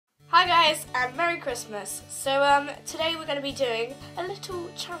Hi guys, and Merry Christmas. So today we're going to be doing a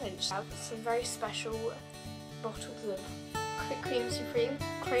little challenge. I have some very special bottles of cream supreme.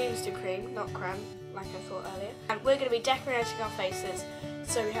 Cream supreme, not creme, like I thought earlier. And we're going to be decorating our faces.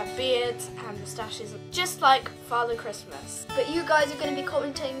 So we have beards and moustaches, just like Father Christmas. But you guys are going to be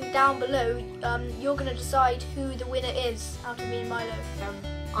commenting down below. You're going to decide who the winner is out of me and Milo.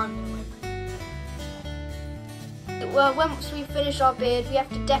 I'm going to win. Well, once we finish our beard, we have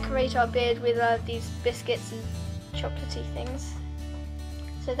to decorate our beard with these biscuits and chocolatey things.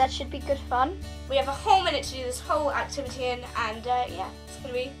 So that should be good fun. We have a whole minute to do this whole activity in, and yeah, it's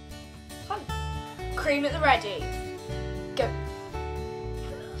going to be fun. Cream at the ready. Go.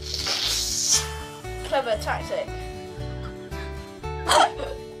 Clever tactic.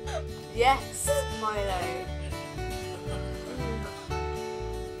 Yes, Milo.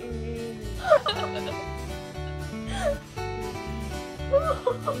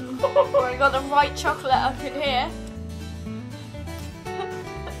 Oh, I got the right chocolate up in here.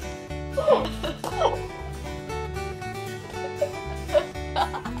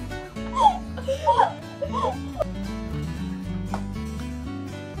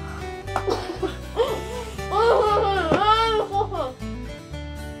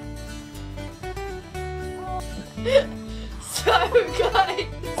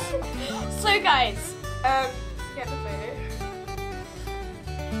 So guys, get the photo.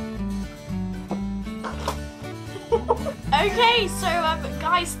 Okay, so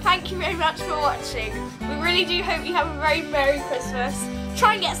guys, thank you very much for watching. We really do hope you have a very Merry Christmas.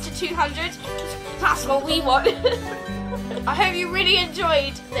 Try and get us to 200. That's what we want. I hope you really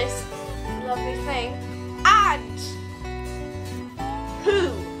enjoyed this lovely thing. And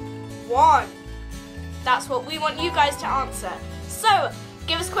who won? That's what we want you guys to answer. So,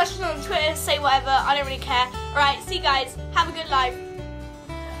 give us questions on Twitter, say whatever, I don't really care. Alright, see you guys, have a good life.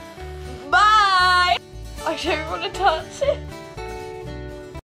 Bye! I don't want to touch it.